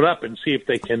that one up and see if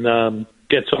they can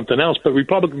get something else. But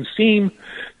Republicans seem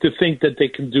to think that they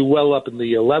can do well up in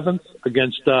the 11th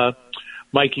against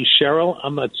Mikey Sherrill.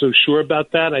 I'm not so sure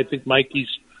about that. I think Mikey's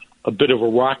a bit of a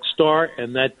rock star,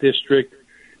 and that district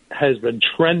has been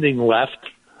trending left.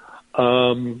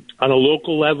 On a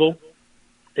local level,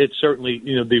 it's certainly,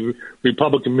 the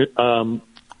Republican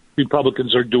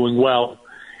Republicans are doing well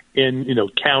in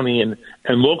county and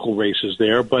local races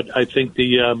there. But I think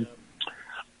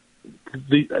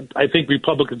I think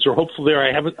Republicans are hopeful there.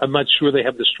 I'm not sure they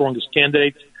have the strongest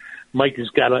candidates. Mike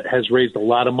has raised a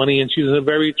lot of money, and she's a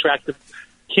very attractive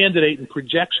candidate and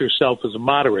projects herself as a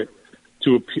moderate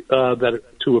to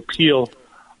appeal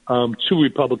to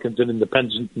Republicans and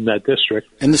independents in that district.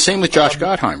 And the same with Josh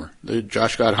Gottheimer.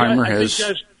 Josh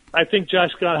Gottheimer I think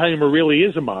Josh Gottheimer really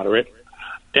is a moderate,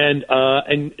 and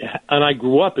I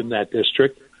grew up in that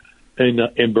district in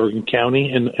Bergen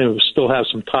County, and still have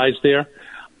some ties there.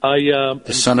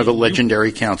 The son of a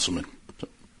legendary councilman.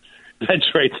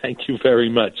 That's right. Thank you very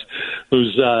much.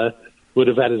 Who's would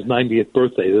have had his 90th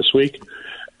birthday this week,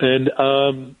 and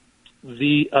I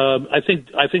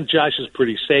think Josh is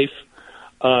pretty safe,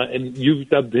 and you've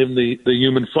dubbed him the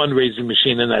human fundraising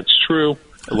machine, and that's true.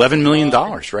 $11 million,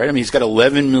 right? I mean, he's got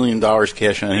 $11 million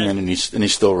cash on hand, and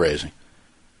he's still raising.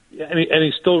 Yeah, and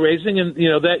he's still raising, and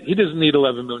that he doesn't need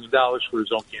 $11 million for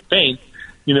his own campaign.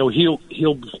 He'll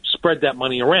spread that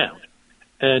money around,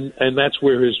 and that's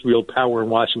where his real power in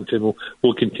Washington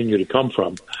will continue to come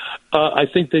from. I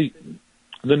think the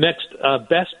next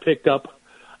best pickup,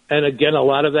 and again, a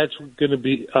lot of that's going to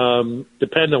be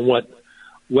depend on what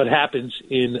happens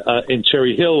in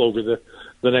Cherry Hill over the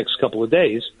next couple of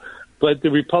days. But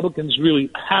the Republicans really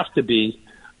have to be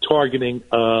targeting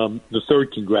the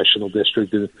 3rd congressional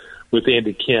district with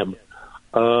Andy Kim.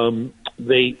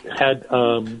 They had.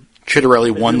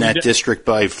 Chitterelli won that district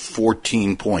by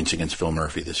 14 points against Phil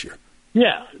Murphy this year.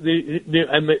 Yeah, the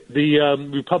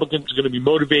Republicans are going to be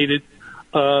motivated.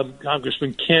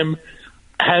 Congressman Kim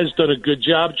has done a good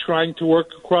job trying to work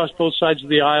across both sides of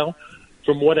the aisle.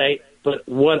 But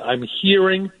what I'm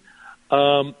hearing,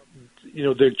 they're going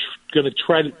to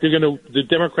try to. The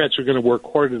Democrats are going to work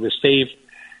harder to save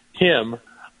him,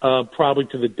 probably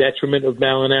to the detriment of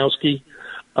Malinowski.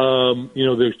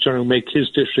 They're trying to make his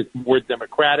district more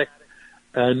Democratic,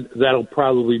 and that'll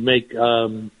probably make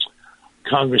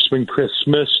Congressman Chris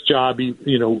Smith's job,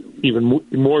 even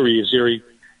more easier. He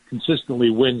consistently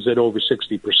wins at over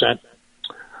 60%.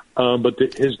 But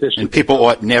his district, and people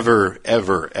ought never,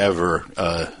 ever,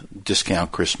 ever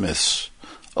discount Chris Smith's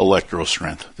electoral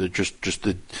strength. Just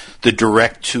the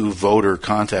direct to voter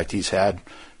contact he's had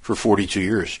for 42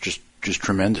 years. Just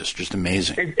tremendous, just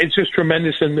amazing. It's just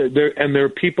tremendous, and there are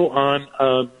people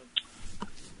on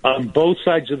both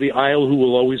sides of the aisle who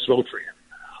will always vote for him.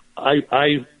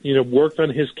 I worked on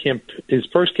his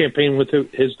first campaign with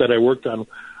his that I worked on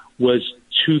was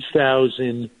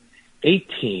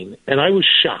 2018, and I was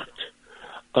shocked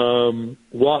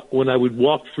when I would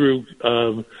walk through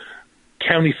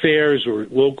county fairs or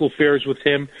local fairs with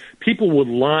him. People would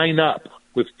line up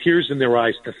with tears in their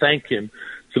eyes to thank him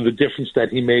for the difference that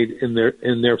he made in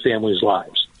their families'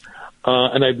 lives.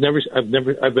 And I've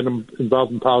been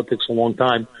involved in politics a long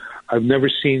time. I've never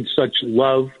seen such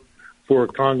love for a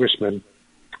congressman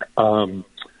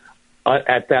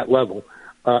at that level,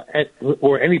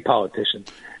 or any politician.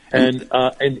 And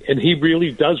he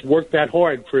really does work that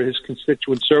hard for his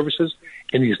constituent services.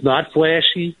 And he's not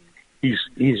flashy. He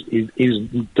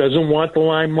doesn't want the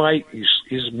limelight.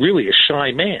 He's really a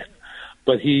shy man,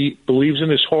 but he believes in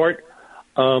his heart.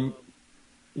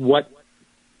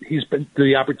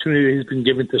 The opportunity he's been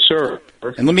given to serve.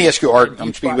 And let me ask you, Art,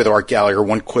 I'm speaking with Art Gallagher,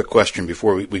 one quick question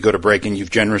before we go to break, and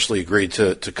you've generously agreed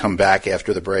to come back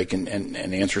after the break and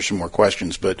answer some more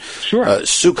questions. But sure.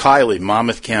 Sue Kiley,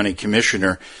 Monmouth County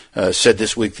Commissioner, said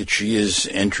this week that she is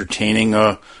entertaining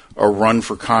a run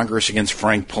for Congress against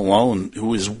Frank Pallone,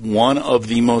 who is one of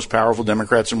the most powerful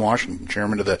Democrats in Washington,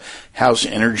 chairman of the House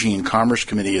Energy and Commerce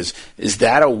Committee. Is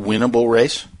that a winnable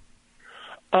race?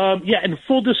 Yeah, and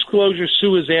full disclosure,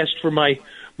 Sue has asked for my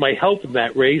help in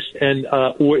that race, and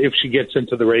or if she gets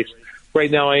into the race.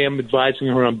 Right now, I am advising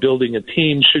her on building a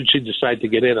team should she decide to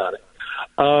get in on it.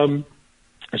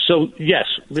 So, yes,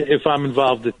 if I'm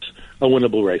involved, it's a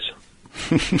winnable race.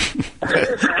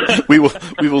 We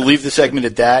will leave the segment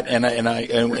at that, and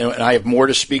I have more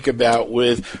to speak about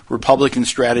with Republican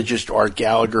strategist Art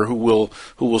Gallagher, who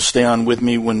will stay on with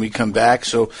me when we come back.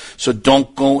 So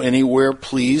don't go anywhere,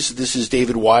 please. This is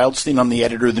David Wildstein. I'm the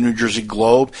editor of the New Jersey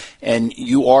Globe, and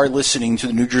you are listening to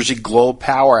the New Jersey Globe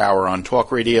Power Hour on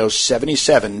Talk Radio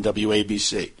 77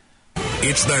 WABC.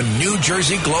 It's the New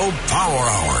Jersey Globe Power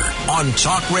Hour on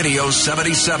Talk Radio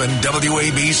 77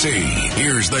 WABC.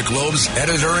 Here's the Globe's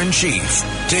editor-in-chief,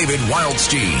 David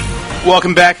Wildstein.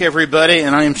 Welcome back, everybody,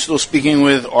 and I am still speaking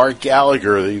with Art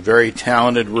Gallagher, the very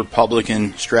talented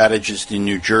Republican strategist in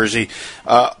New Jersey.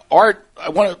 Art,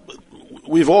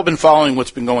 we've all been following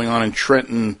what's been going on in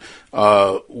Trenton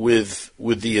with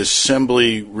the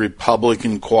Assembly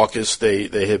Republican caucus.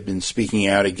 They have been speaking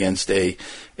out against a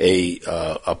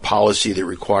policy that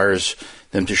requires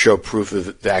them to show proof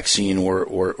of vaccine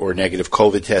or negative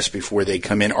COVID test before they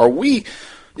come in.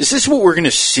 Is this what we're going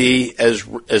to see as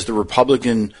the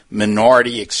Republican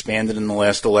minority expanded in the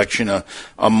last election, a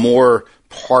more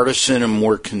partisan, a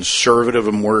more conservative,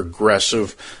 a more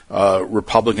aggressive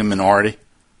Republican minority?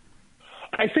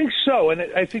 I think so, and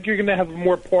I think you're going to have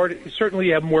more partisan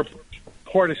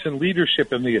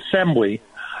leadership in the Assembly.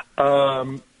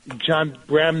 John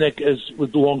Bramnick,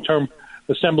 was the long-term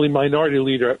Assembly minority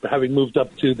leader, having moved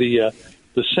up to the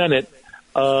Senate,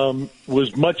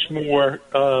 was much more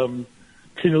collegial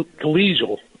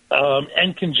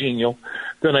and congenial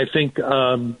than I think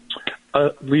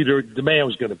Leader DeMaio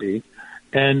is going to be,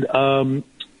 and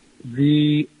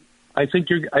I think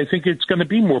it's going to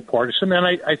be more partisan, and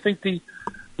I think the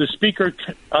Speaker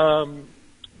kind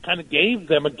of gave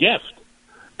them a gift,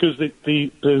 because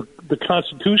the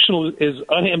Constitutional is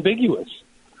unambiguous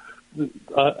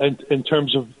in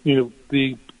terms of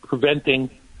the preventing,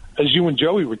 as you and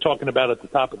Joey were talking about at the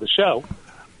top of the show,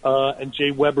 and Jay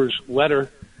Weber's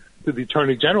letter to the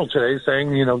Attorney General today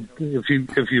saying,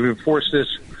 if you enforce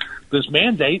this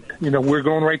mandate, we're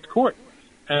going right to court.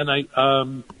 And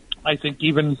I think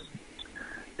even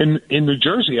in New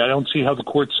Jersey, I don't see how the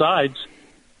court sides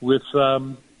with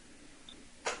the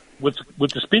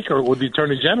Speaker or the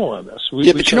Attorney General on this.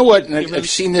 But you know what? I've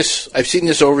seen this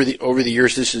over the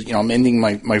years. This is, I'm ending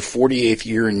my 48th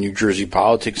year in New Jersey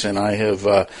politics, and I have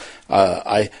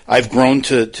I've grown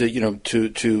to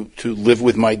live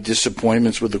with my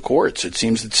disappointments with the courts. It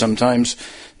seems that sometimes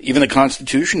even the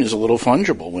Constitution is a little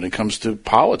fungible when it comes to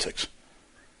politics.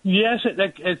 Yes,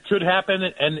 it could happen,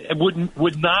 and it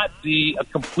would not be a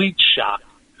complete shock.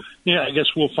 I guess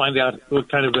we'll find out what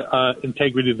kind of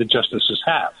integrity the justices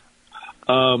have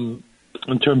in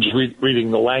terms of reading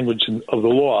the language of the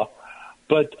law.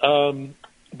 But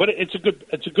it's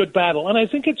a good battle, and I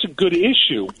think it's a good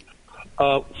issue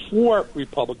for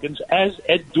Republicans, as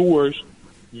Ed Doer's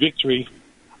victory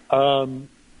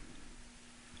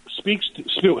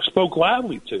spoke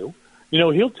loudly to.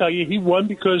 He'll tell you he won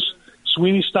because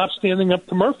Sweeney stopped standing up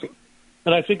to Murphy.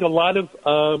 And I think a lot of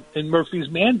in Murphy's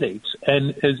mandates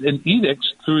and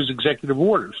edicts through his executive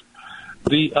orders.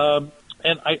 And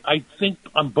I think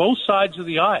on both sides of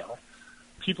the aisle,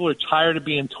 people are tired of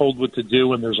being told what to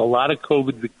do, and there's a lot of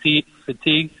COVID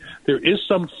fatigue. There is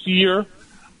some fear,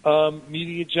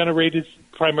 media generated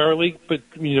primarily, but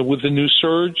with the new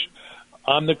surge,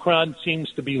 Omicron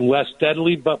seems to be less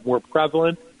deadly but more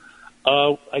prevalent.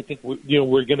 I think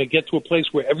we're going to get to a place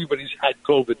where everybody's had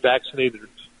COVID, vaccinated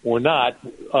or not,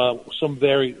 some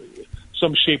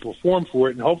shape or form for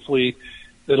it, and hopefully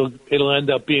it'll end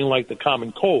up being like the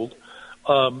common cold.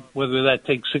 Whether that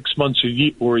takes 6 months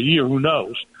or a year, who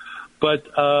knows? But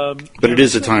it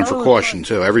is a time for caution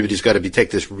too. Everybody's got to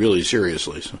take this really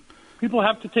seriously. So. People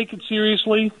have to take it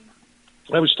seriously.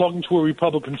 I was talking to a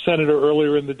Republican senator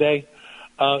earlier in the day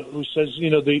who says,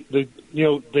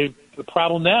 the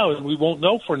problem now, and we won't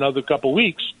know for another couple of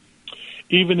weeks,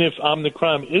 even if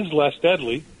Omicron is less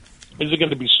deadly, is it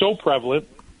going to be so prevalent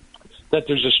that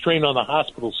there's a strain on the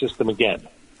hospital system again?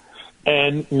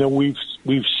 And we've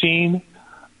seen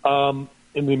in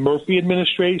the Murphy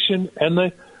administration and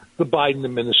the Biden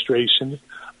administration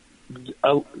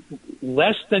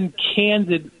less than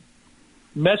candid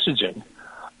messaging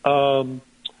on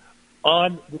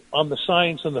the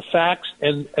science and the facts,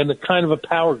 and the kind of a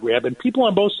power grab, and people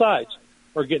on both sides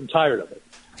are getting tired of it.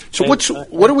 So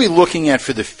what are we looking at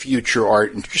for the future,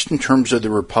 Art, just in terms of the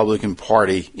Republican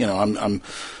Party?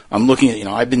 I'm looking at,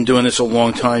 I've been doing this a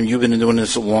long time. You've been doing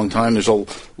this a long time. There's a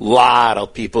lot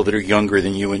of people that are younger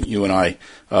than you and I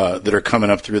that are coming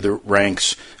up through the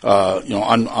ranks,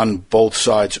 on both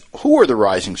sides. Who are the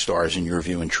rising stars in your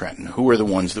view in Trenton? Who are the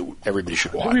ones that everybody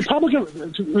should watch?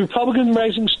 Republican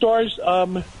rising stars,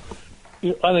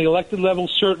 on the elected level,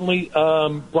 certainly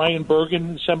Brian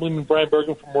Bergen, Assemblyman Brian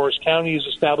Bergen from Morris County, is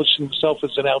establishing himself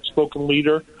as an outspoken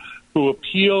leader who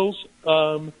appeals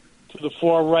to the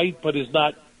far right but is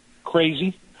not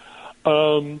crazy.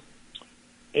 In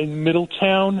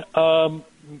Middletown,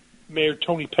 Mayor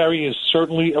Tony Perry is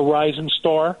certainly a rising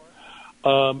star,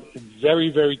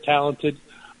 very, very talented,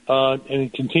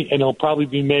 and he'll probably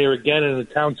be mayor again in a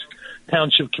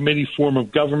township committee form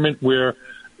of government where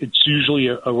it's usually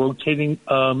a rotating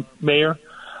mayor.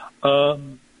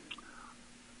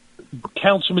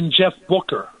 Councilman Jeff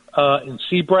Booker in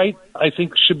Seabright, I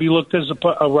think, should be looked as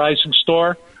a rising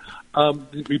star. I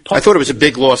thought it was a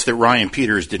big loss that Ryan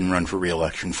Peters didn't run for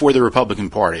re-election for the Republican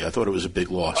Party. I thought it was a big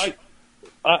loss.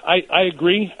 I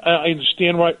agree. I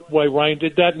understand why Ryan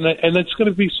did that, and it's going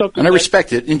to be something. And I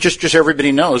respect it. And just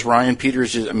everybody knows, Ryan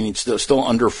Peters is. I mean, he's still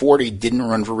under 40. Didn't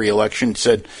run for re-election.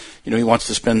 Said, he wants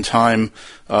to spend time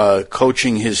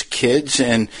coaching his kids.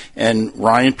 And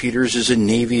Ryan Peters is a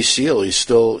Navy SEAL. He's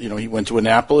still. He went to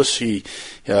Annapolis. He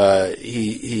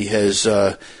has.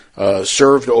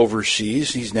 Served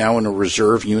overseas. He's now in a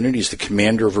reserve unit. He's the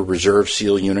commander of a reserve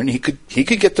SEAL unit. He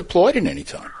could get deployed at any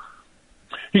time.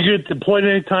 He could get deployed at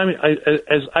any time.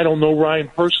 I don't know Ryan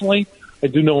personally. I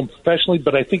do know him professionally,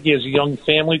 but I think he has a young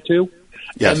family too.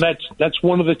 Yes. And that's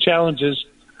one of the challenges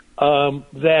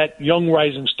that young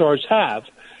rising stars have.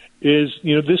 Is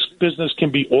this business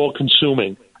can be all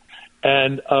consuming,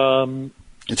 and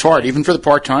it's hard, even for the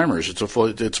part-timers. It's a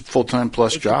full-time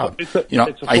plus job. It's a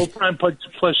full-time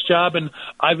plus job, and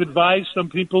I've advised some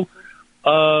people,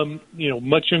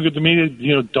 much younger than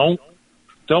me,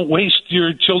 don't waste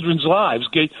your children's lives.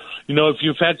 If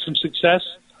you've had some success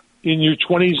in your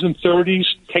 20s and 30s,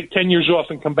 take 10 years off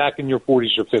and come back in your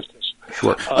 40s or 50s.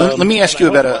 Sure. Let me ask you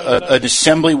about an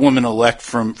assemblywoman-elect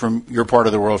from your part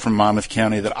of the world, from Monmouth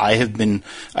County, that I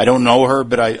don't know her,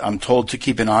 but I'm told to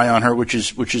keep an eye on her, which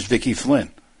is Vicki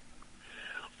Flynn.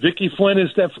 Vicki Flynn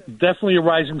is definitely a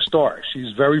rising star.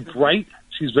 She's very bright.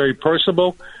 She's very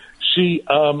personable. She,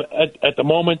 at the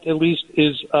moment at least,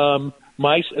 is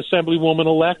my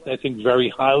assemblywoman-elect. I think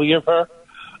very highly of her.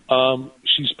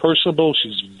 She's personable.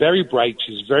 She's very bright.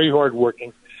 She's very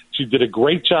hardworking. She did a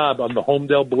great job on the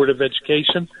Homedale Board of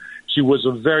Education. She was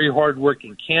a very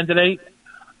hardworking candidate.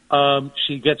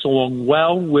 She gets along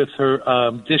well with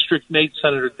her district mate,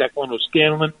 Senator Declan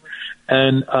O'Scanlan,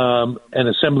 and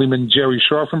Assemblyman Jerry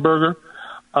Scharfenberger.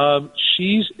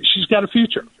 She's got a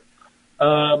future.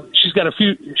 She's got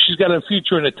a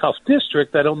future in a tough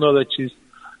district. I don't know that she's.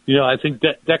 I think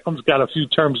Declan's got a few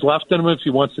terms left in him if he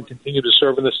wants to continue to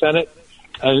serve in the Senate.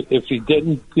 If he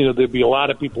didn't, there'd be a lot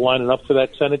of people lining up for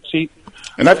that Senate seat.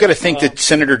 And I've got to think that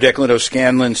Senator Declan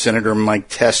O'Scanlan, Senator Mike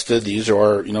Testa, these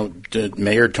are,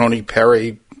 Mayor Tony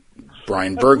Perry,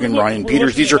 Brian Bergen, Ryan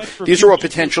Peters. These are all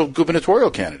potential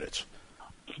gubernatorial candidates.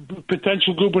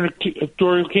 Potential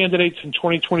gubernatorial candidates in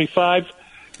 2025.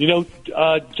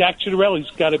 Jack Ciattarelli's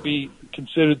got to be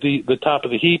considered the top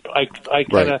of the heap. I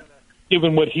kind of,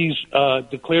 given what he's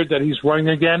declared that he's running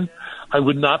again, I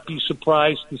would not be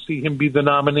surprised to see him be the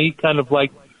nominee, kind of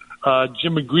like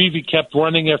Jim McGreevey kept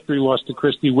running after he lost to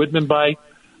Christy Whitman by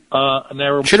an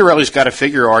narrow. Ciattarelli's got to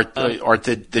figure, Art,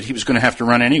 that he was going to have to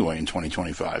run anyway in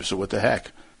 2025, so what the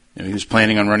heck? He was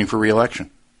planning on running for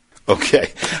re-election.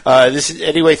 Okay.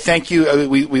 Anyway, thank you.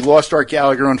 We lost Art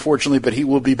Gallagher, unfortunately, but he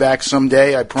will be back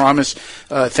someday, I promise.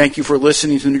 Thank you for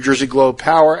listening to the New Jersey Globe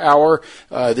Power Hour.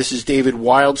 This is David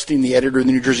Wildstein, the editor of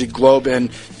the New Jersey Globe, and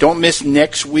don't miss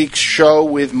next week's show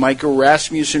with Micah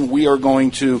Rasmussen. We are going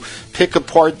to pick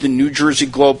apart the New Jersey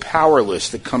Globe Power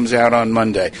List that comes out on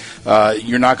Monday.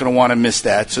 You're not going to want to miss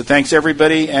that. So thanks,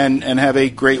 everybody, and have a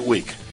great week.